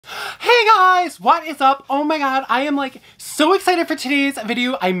guys, what is up? Oh my god, I am like so excited for today's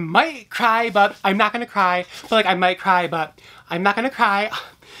video. I might cry, but I'm not gonna cry. But like I might cry, but I'm not gonna cry.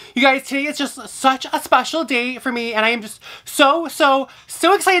 You guys, today is just such a special day for me, and I am just so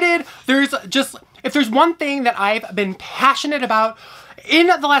excited. If there's one thing that I've been passionate about in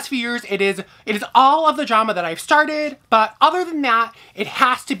the last few years, it is all of the drama that I've started. But other than that, it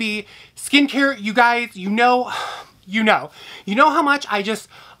has to be skincare. You guys, you know how much I just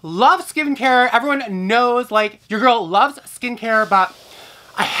love skincare. Everyone knows, like, your girl loves skincare, but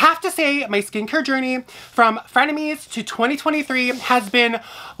I have to say my skincare journey from frenemies to 2023 has been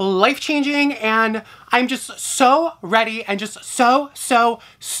life-changing, and I'm just so ready and just so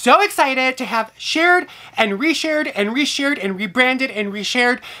excited to have shared and reshared and reshared and rebranded and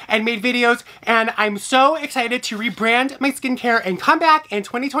reshared and made videos. And I'm so excited to rebrand my skincare and come back in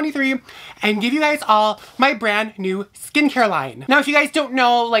 2023 and give you guys all my brand new skincare line. Now, if you guys don't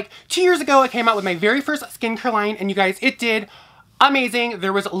know, like 2 years ago I came out with my very first skincare line, and you guys, it did amazing.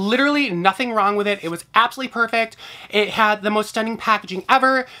 There was literally nothing wrong with it. It was absolutely perfect. It had the most stunning packaging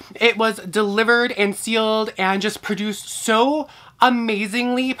ever. It was delivered and sealed and just produced so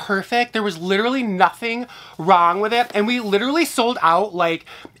amazingly perfect. There was literally nothing wrong with it, and we literally sold out like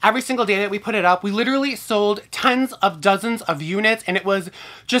every single day that we put it up. We literally sold tens of dozens of units, and it was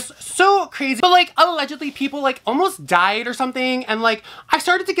just so crazy. But like allegedly people like almost died or something, and like I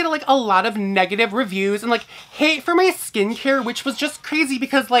started to get like a lot of negative reviews and like hate for my skincare, which was just crazy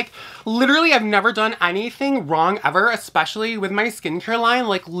because like literally I've never done anything wrong ever, especially with my skincare line.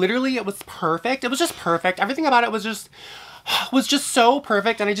 Like literally it was perfect. It was just perfect. Everything about it was just so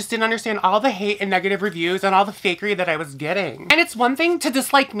perfect, and I just didn't understand all the hate and negative reviews and all the fakery that I was getting. And it's one thing to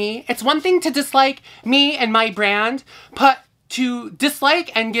dislike me. It's one thing to dislike me and my brand, but to dislike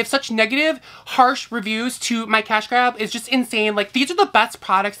and give such negative, harsh reviews to my cash grab is just insane. Like, these are the best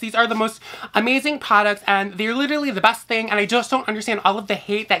products. These are the most amazing products, and they're literally the best thing, and I just don't understand all of the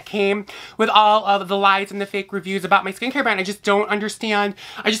hate that came with all of the lies and the fake reviews about my skincare brand. I just don't understand.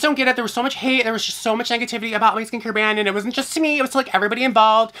 I just don't get it. There was so much hate. There was just so much negativity about my skincare brand, and it wasn't just to me. It was to, like, everybody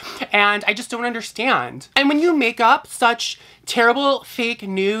involved, and I just don't understand. And when you make up such terrible fake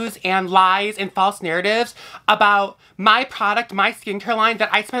news and lies and false narratives about my product, my skincare line that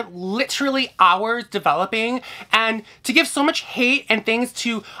I spent literally hours developing, and to give so much hate and things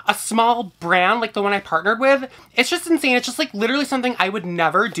to a small brand like the one I partnered with, it's just insane. It's just like literally something I would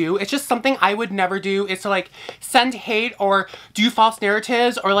never do. It's just something I would never do, is to like send hate or do false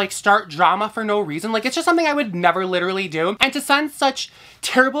narratives or like start drama for no reason. Like, it's just something I would never literally do. And to send such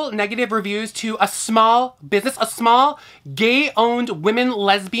terrible negative reviews to a small business, a small gay-owned women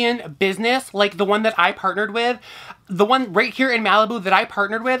lesbian business like the one that I partnered with, the one right here in Malibu that I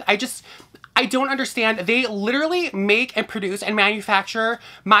partnered with, I don't understand. They literally make and produce and manufacture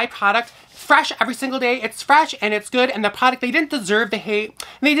my product fresh every single day. It's fresh and it's good, and the product, they didn't deserve the hate,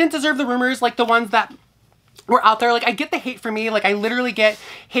 and they didn't deserve the rumors like the ones that were out there. Like, I get the hate for me. Like, I literally get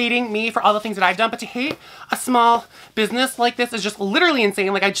hating me for all the things that I've done, but to hate a small business like this is just literally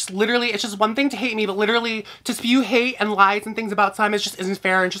insane. Like, it's just one thing to hate me, but literally to spew hate and lies and things about some, it just isn't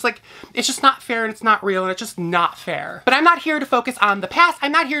fair. And just like, it's just not fair, and it's not real, and it's just not fair. But I'm not here to focus on the past.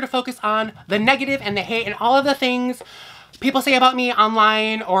 I'm not here to focus on the negative and the hate and all of the things people say about me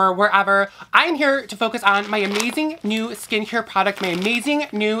online or wherever. I'm here to focus on my amazing new skincare product, my amazing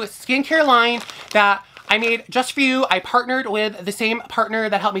new skincare line that I made just for you. I partnered with the same partner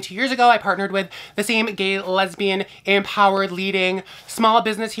that helped me 2 years ago. I partnered with the same gay, lesbian, empowered, leading small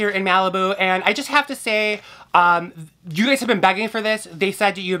business here in Malibu. And I just have to say, you guys have been begging for this. They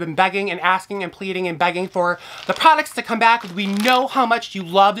said you have been begging and asking and pleading and begging for the products to come back. We know how much you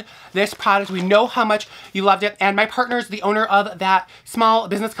loved this product. We know how much you loved it. And my partner's the owner of that small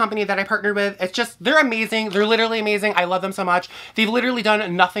business company that I partnered with. It's just, they're amazing. They're literally amazing. I love them so much. They've literally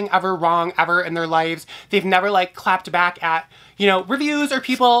done nothing ever wrong ever in their lives. They've never like clapped back at, you know, reviews or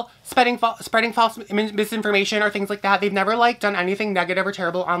people spreading false misinformation or things like that. They've never like done anything negative or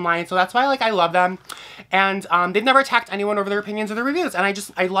terrible online. So that's why like I love them. And they've never attacked anyone over their opinions or their reviews. And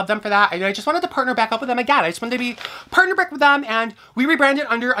I love them for that. I just wanted to partner back up with them again. I just wanted to be partner back with them, and we rebranded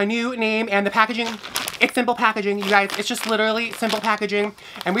under a new name, and the packaging, it's simple packaging, you guys. It's just literally simple packaging.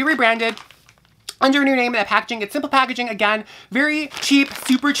 And we rebranded under a new name. That packaging, it's simple packaging again. Very cheap,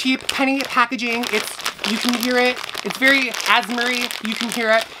 super cheap, penny packaging. You can hear it. It's very Asmery. You can hear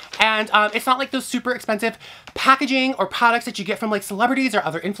it. And it's not like those super expensive packaging or products that you get from like celebrities or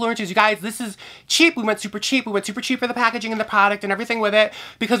other influencers. You guys, this is cheap. We went super cheap. We went super cheap for the packaging and the product and everything with it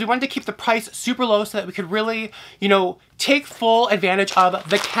because we wanted to keep the price super low so that we could really, you know, take full advantage of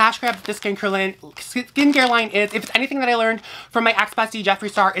the cash grab that this skincare line is. If it's anything that I learned from my ex-bestie Jeffree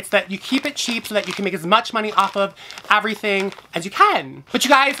Star, it's that you keep it cheap so that you can make as much money off of everything as you can. But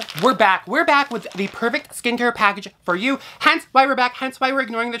you guys, we're back. We're back with the perfect skincare package for you. Hence why we're back. Hence why we're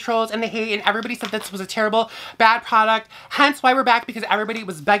ignoring the trolls and the hate and everybody said this was a terrible, bad product. Hence why we're back, because everybody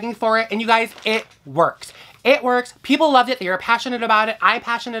was begging for it. And you guys, it works. It works. People loved it. They are passionate about it. I'm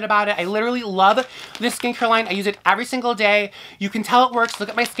passionate about it. I literally love this skincare line. I use it every single day. You can tell it works. Look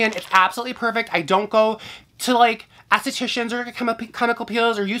at my skin. It's absolutely perfect. I don't go to like estheticians or chemical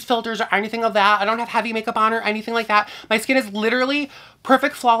peels or use filters or anything of that. I don't have heavy makeup on or anything like that. My skin is literally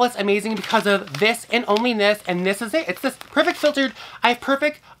perfect, flawless, amazing because of this and only this, and this is it. It's this perfect filtered. I have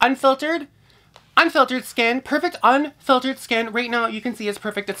perfect unfiltered skin, perfect unfiltered skin. Right now, you can see it's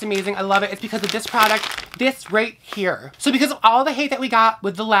perfect. It's amazing. I love it. It's because of this product, this right here. So because of all the hate that we got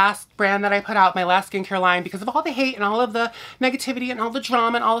with the last brand that I put out, my last skincare line, because of all the hate and all of the negativity and all the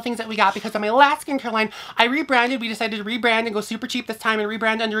drama and all the things that we got because of my last skincare line, I rebranded. We decided to rebrand and go super cheap this time and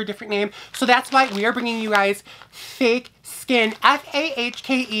rebrand under a different name. So that's why we are bringing you guys Fake Skin,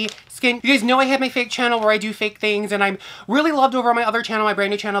 F-A-H-K-E Skin. You guys know I have my fake channel where I do fake things, and I'm really loved over on my other channel, my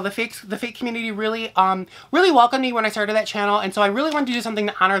brand new channel. The fake community really welcomed me when I started that channel, and so I really wanted to do something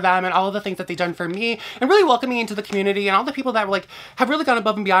to honor them and all of the things that they've done for me, and really welcome me into the community and all the people that like have really gone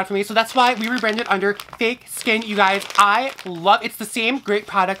above and beyond for me. So that's why we rebranded under Fake Skin. You guys, I love it's the same great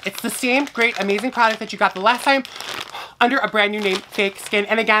product. It's the same great amazing product that you got the last time under a brand new name, Fake Skin.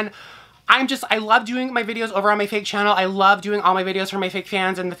 And again, I love doing my videos over on my fake channel. I love doing all my videos for my fake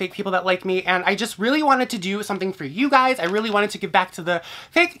fans and the fake people that like me. And I just really wanted to do something for you guys. I really wanted to give back to the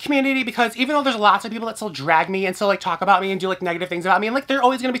fake community because even though there's lots of people that still drag me and still like talk about me and do like negative things about me, and like they're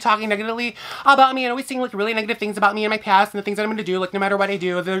always going to be talking negatively about me and always saying like really negative things about me in my past and the things that I'm going to do, like no matter what I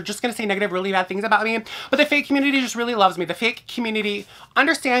do, they're just going to say negative, really bad things about me. But the fake community just really loves me. The fake community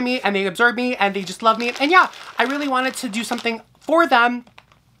understand me and they absorb me and they just love me. And yeah, I really wanted to do something for them.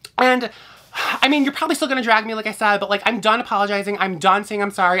 And I mean, you're probably still gonna drag me, like I said, but like I'm done apologizing. I'm done saying I'm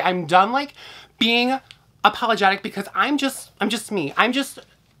sorry. I'm done like being apologetic because I'm just me. I'm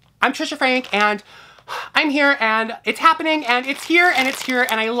Trisha Frank and I'm here and it's happening and it's here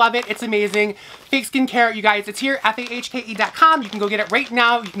and I love it. It's amazing. Fake skincare, you guys, it's here, FAHKE.com. You can go get it right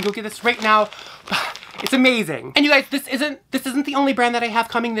now. You can go get this right now. It's amazing. And you guys, this isn't the only brand that I have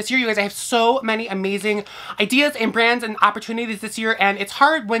coming this year. You guys, I have so many amazing ideas and brands and opportunities this year, and it's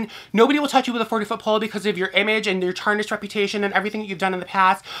hard when nobody will touch you with a 40-foot pole because of your image and your tarnished reputation and everything that you've done in the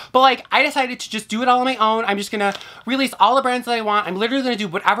past. But like, I decided to just do it all on my own. I'm just gonna release all the brands that I want. I'm literally gonna do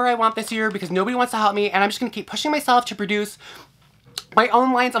whatever I want this year because nobody wants to help me, and I'm just gonna keep pushing myself to produce my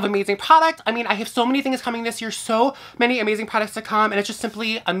own lines of amazing product. I mean, I have so many things coming this year, so many amazing products to come, and it's just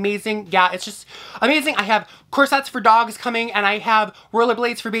simply amazing. Yeah, it's just amazing. I have corsets for dogs coming, and I have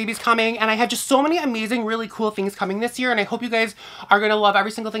rollerblades for babies coming, and I have just so many amazing, really cool things coming this year, and I hope you guys are gonna love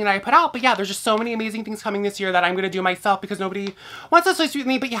every single thing that I put out. But yeah, there's just so many amazing things coming this year that I'm gonna do myself because nobody wants to associate with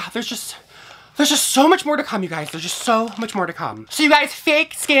me. But yeah, there's just so much more to come, you guys. There's just so much more to come. So you guys,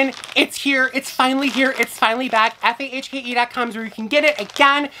 Fake Skin, it's here. It's finally here. It's finally back. FAHKE.com is where you can get it.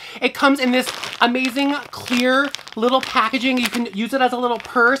 Again, it comes in this amazing, clear little packaging. You can use it as a little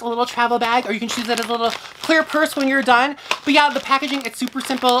purse, a little travel bag, or you can use it as a little clear purse when you're done. But yeah, the packaging, it's super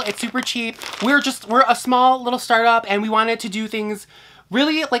simple. It's super cheap. We're a small little startup, and we wanted to do things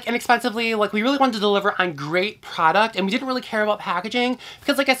really like inexpensively. Like we really wanted to deliver on great product, and we didn't really care about packaging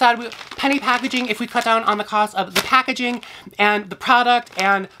because like I said, penny packaging, if we cut down on the cost of the packaging and the product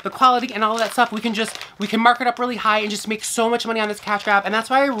and the quality and all of that stuff, we can mark it up really high and just make so much money on this cash grab. And that's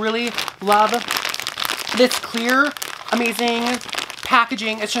why I really love this clear, amazing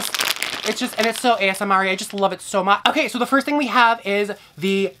packaging. It's just, and it's so ASMR-y. I just love it so much. Okay, so the first thing we have is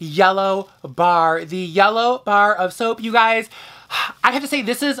the yellow bar. The yellow bar of soap, you guys. I have to say,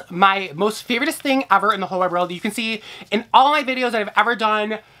 this is my most favoriteest thing ever in the whole wide world. You can see in all my videos that I've ever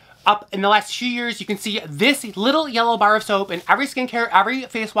done up in the last few years, you can see this little yellow bar of soap in every skincare, every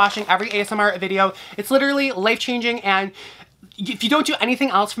face washing, every ASMR video. It's literally life-changing, and if you don't do anything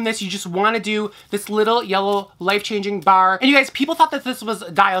else from this, you just want to do this little yellow life-changing bar. And you guys, people thought that this was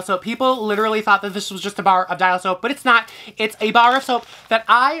dial soap. People literally thought that this was just a bar of dial soap, but it's not. It's a bar of soap that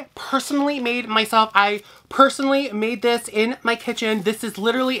I personally made myself. I personally made this in my kitchen. This is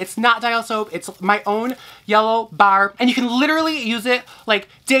literally, it's not dial soap. It's my own yellow bar. And you can literally use it like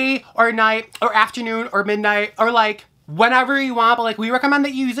day or night or afternoon or midnight or like whenever you want, but like we recommend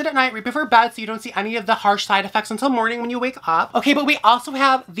that you use it at night right before bed so you don't see any of the harsh side effects until morning when you wake up. Okay, but we also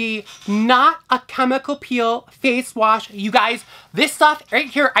have the Not a Chemical Peel face wash. You guys, this stuff right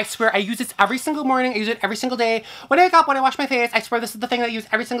here, I swear I use this every single morning. I use it every single day. When I wake up, when I wash my face, I swear this is the thing that I use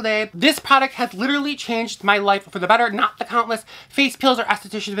every single day. This product has literally changed my life for the better, not the countless face peels or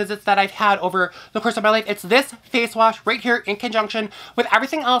esthetician visits that I've had over the course of my life. It's this face wash right here in conjunction with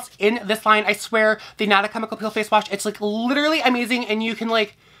everything else in this line. I swear, the Not a Chemical Peel face wash, it's like literally amazing, and you can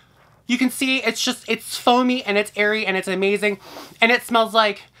see it's foamy and it's airy and it's amazing and it smells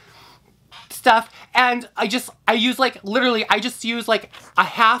like stuff. And I just use like a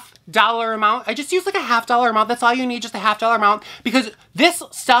 $half amount. I just use like a $half amount. That's all you need, just a $half amount, because this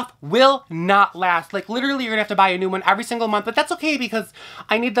stuff will not last. Like literally you're gonna have to buy a new one every single month, but that's okay because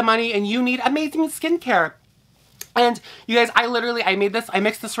I need the money and you need amazing skincare. And you guys, I made this, I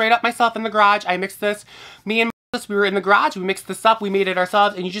mixed this right up myself in the garage. I mixed this, we were in the garage, we mixed this up, we made it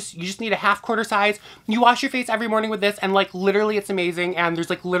ourselves, and you just need a half-quarter size. You wash your face every morning with this, and like literally it's amazing, and there's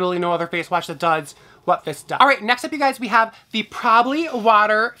like literally no other face wash that does what this does. All right, next up, you guys, we have the Probably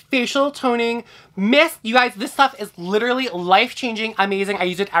Water Facial Toning Mist. You guys, this stuff is literally life-changing, amazing. I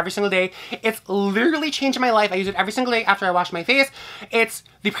use it every single day. It's literally changed my life. I use it every single day after I wash my face. It's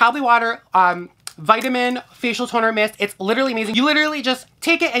the Probably Water Vitamin Facial Toner Mist. It's literally amazing. You literally just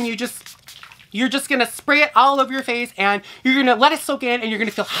take it and you're just gonna spray it all over your face, and you're gonna let it soak in, and you're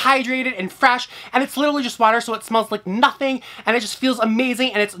gonna feel hydrated and fresh, and it's literally just water, so it smells like nothing, and it just feels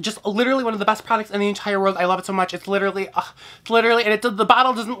amazing, and it's just literally one of the best products in the entire world. I love it so much. It's literally, and the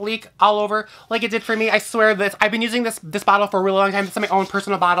bottle doesn't leak all over like it did for me. I swear this, I've been using this bottle for a really long time. This is my own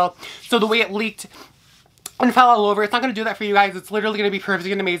personal bottle, so the way it leaked and fell all over, it's not going to do that for you guys. It's literally going to be perfect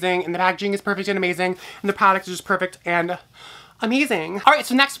and amazing, and the packaging is perfect and amazing, and the product is just perfect and amazing. All right,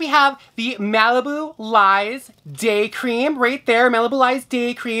 so next we have the Malibu Lies Day Cream right there. Malibu Lies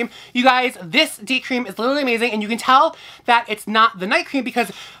Day Cream. You guys, this day cream is literally amazing, and you can tell that it's not the night cream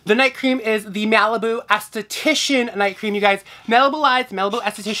because the night cream is the Malibu Esthetician Night Cream. You guys, Malibu Lies, Malibu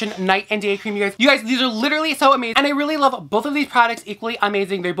Esthetician Night and Day Cream. You guys, these are literally so amazing, and I really love both of these products equally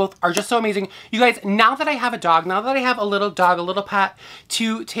amazing. They both are just so amazing. You guys, now that I have a dog, now that I have a little dog, a little pet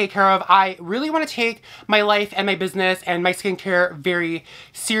to take care of, I really want to take my life and my business and my skincare very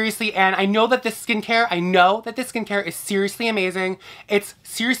seriously, and I know that this skincare is seriously amazing. It's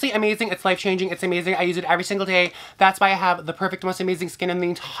seriously amazing. It's life-changing. It's amazing. I use it every single day. That's why I have the perfect, most amazing skin in the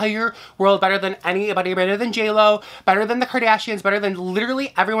entire world, better than anybody, better than J-Lo, better than the Kardashians, better than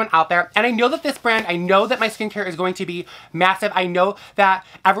literally everyone out there. And I know that this brand, I know that my skincare is going to be massive. I know that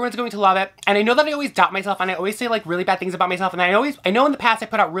everyone's going to love it, and I know that I always doubt myself, and I always say like really bad things about myself, and I know in the past I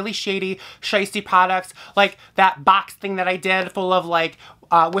put out really shady, shisty products, like that box thing that I did full of like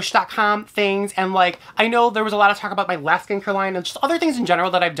Wish.com things, and like I know there was a lot of talk about my last skincare line and just other things in general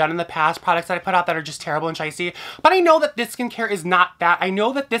that I've done in the past, products that I put out that are just terrible and shicey, but I know that this skincare is not that. I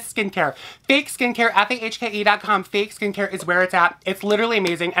know that this skincare, fake skincare, FAHKE.com, fake skincare is where it's at. It's literally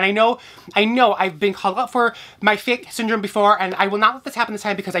amazing, and I know I've been called out for my fake syndrome before, and I will not let this happen this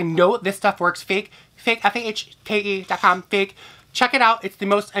time because I know this stuff works. Fake, FAHKE.com, fake. Check it out. It's the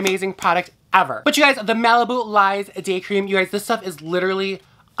most amazing product ever. But you guys, the Malibu Lies Day Cream, you guys, this stuff is literally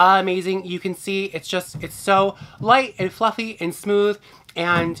amazing. You can see it's so light and fluffy and smooth,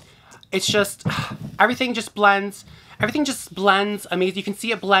 and it's just, everything just blends amazing. You can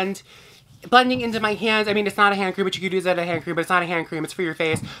see it blending into my hands. I mean, it's not a hand cream, but you could use it as a hand cream, but it's not a hand cream, it's for your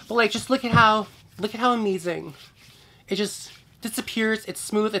face. But like, just look at how amazing. It just disappears. It's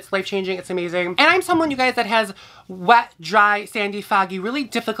smooth, it's life-changing, it's amazing. And I'm someone, you guys, that has wet, dry, sandy, foggy, really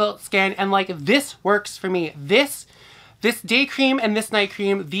difficult skin, and like this works for me. This day cream and this night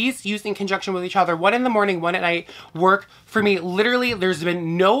cream, these used in conjunction with each other, one in the morning, one at night, work for me. Literally, there's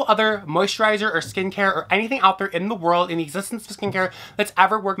been no other moisturizer or skincare or anything out there in the world, in the existence of skincare, that's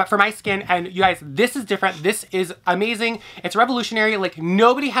ever worked for my skin. And you guys, this is different. This is amazing. It's revolutionary. Like,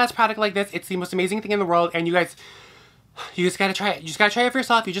 nobody has a product like this. It's the most amazing thing in the world. And you guys, you just gotta try it. You just gotta try it for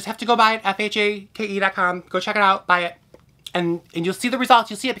yourself. You just have to go buy it, FAHKE.com. Go check it out, buy it. And you'll see the results.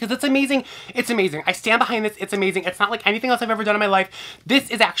 You'll see it because it's amazing. It's amazing. I stand behind this. It's amazing. It's not like anything else I've ever done in my life. This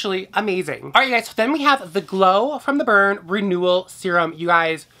is actually amazing. All right, you guys. So then we have the Glow from the Burn Renewal Serum. You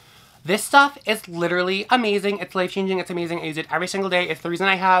guys, this stuff is literally amazing. It's life-changing. It's amazing. I use it every single day. It's the reason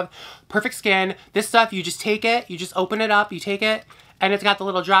I have perfect skin. This stuff, you just take it. You just open it up. You take it. And it's got the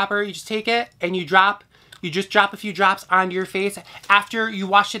little dropper. You just take it and you drop You just drop a few drops onto your face after you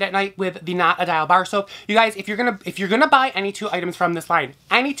washed it at night with the Not a Dial bar soap. You guys, if you're gonna buy any 2 items from this line,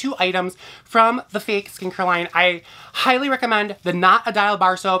 any 2 items from the Fake skincare line, I highly recommend the Not a Dial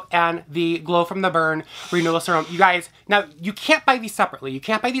bar soap and the Glow from the Burn renewal serum. You guys, now you can't buy these separately. You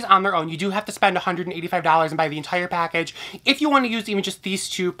can't buy these on their own. You do have to spend $185 and buy the entire package if you want to use even just these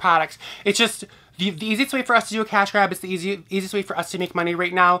 2 products. It's just the easiest way for us to do a cash grab. It's the easiest way for us to make money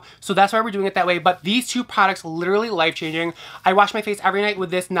right now. So that's why we're doing it that way. But these 2 products, literally life-changing. I wash my face every night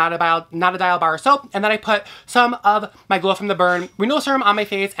with this Not a Dial bar soap. And then I put some of my Glow from the Burn renewal serum on my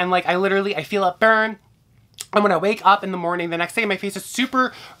face. And like, I feel it burn. And when I wake up in the morning, the next day, my face is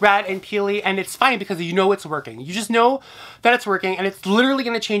super red and peely, and it's fine because you know it's working. You just know that it's working, and it's literally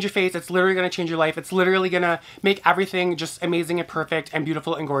going to change your face. It's literally going to change your life. It's literally going to make everything just amazing and perfect and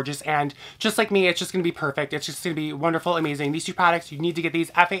beautiful and gorgeous. And just like me, it's just going to be perfect. It's just going to be wonderful, amazing. These 2 products, you need to get these.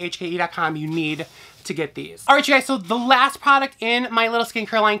 FAHKE.com, you need to get these. All right, you guys, so the last product in my little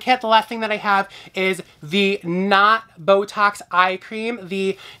skincare line kit, the last thing that I have is the Not Botox Eye Cream.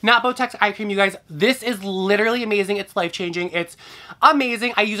 The Not Botox Eye Cream, you guys, this is literally amazing. It's life-changing. It's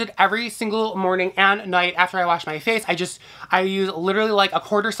amazing. I use it every single morning and night after I wash my face. I use literally like a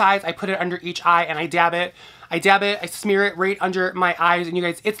quarter size. I put it under each eye and I dab it. I smear it right under my eyes, and you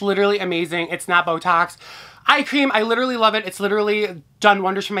guys, it's literally amazing. It's not Botox eye cream. I literally love it. It's literally done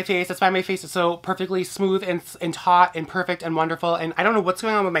wonders for my face. That's why my face is so perfectly smooth and taut and perfect and wonderful. And I don't know what's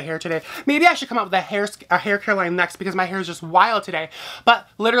going on with my hair today. Maybe I should come up with a hair care line next because my hair is just wild today. But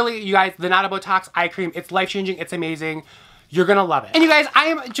literally, you guys, the Not a Botox Eye Cream, it's life-changing. It's amazing. You're gonna love it. And you guys, I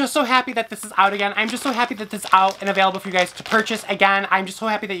am just so happy that this is out again. I'm just so happy that this is out and available for you guys to purchase again. I'm just so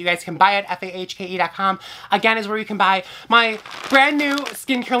happy that you guys can buy it. FAHKE.com, again, is where you can buy my brand new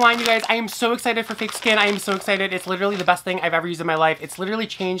skincare line, you guys. I am so excited for Fake Skin. I am so excited. It's literally the best thing I've ever used in my life. It's literally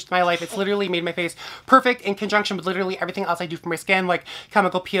changed my life. It's literally made my face perfect in conjunction with literally everything else I do for my skin, like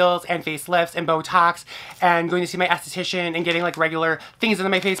chemical peels and facelifts and Botox and going to see my esthetician and getting like regular things into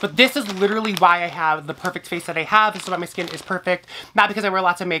my face. But this is literally why I have the perfect face that I have. This is why my skin is perfect. Not because I wear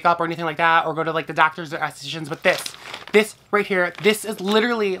lots of makeup or anything like that or go to like the doctors or estheticians, but this right here, this is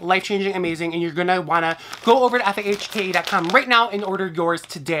literally life-changing, amazing, and you're gonna wanna go over to FAHKE.com right now and order yours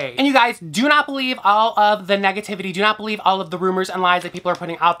today. And you guys, do not believe all of the negativity, do not believe all of the rumors and lies that people are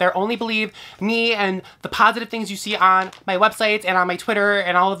putting out there. Only believe me and the positive things you see on my websites and on my Twitter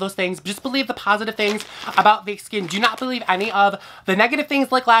and all of those things. Just believe the positive things about Fake Skin. Do not believe any of the negative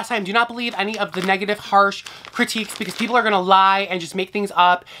things like last time. Do not believe any of the negative, harsh critiques because people are gonna lie and just make things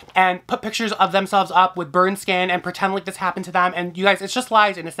up and put pictures of themselves up with burned skin and pretend like this happened to them. And you guys, it's just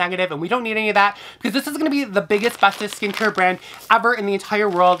lies and it's negative and we don't need any of that because this is going to be the biggest, bestest skincare brand ever in the entire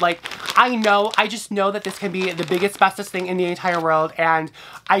world. Like, I just know that this can be the biggest, bestest thing in the entire world. And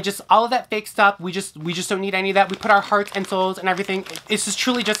all of that fake stuff, we just don't need any of that. We put our hearts and souls and everything. It's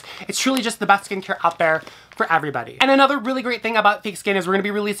truly just the best skincare out there for everybody. And another really great thing about Fake Skin is we're going to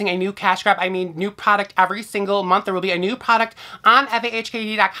be releasing a new cash grab, new product every single month. There will be a new product on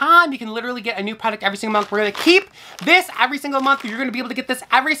FAHKE.com. You can literally get a new product every single month. We're going to keep this every single month. You're going to be able to get this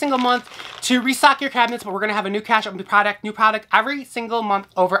every single month to restock your cabinets, but we're going to have a new cash up, new product every single month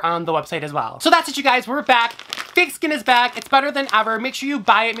over on the website as well. So that's it, you guys. We're back. Fake Skin is back. It's better than ever. Make sure you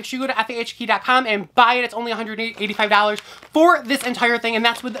buy it. Make sure you go to FAHKE.com and buy it. It's only $185 for this entire thing, and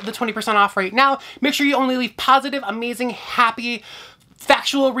that's with the 20% off right now. Make sure you only leave positive, amazing, happy,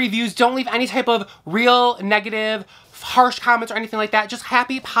 factual reviews. Don't leave any type of real, negative, harsh comments or anything like that. Just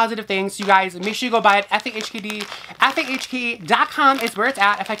happy, positive things. You guys, make sure you go buy it. FAHKE.com is where it's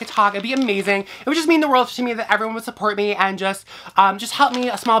at. If I could talk, it'd be amazing. It would just mean the world to me that everyone would support me and just help me,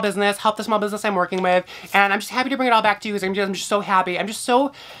 a small business, help the small business I'm working with. And I'm just happy to bring it all back to you because I'm just so happy. I'm just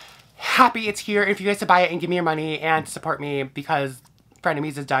so happy it's here and for you guys to buy it and give me your money and support me because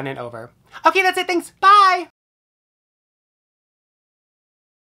Frenemies is done and over. Okay, that's it. Thanks. Bye.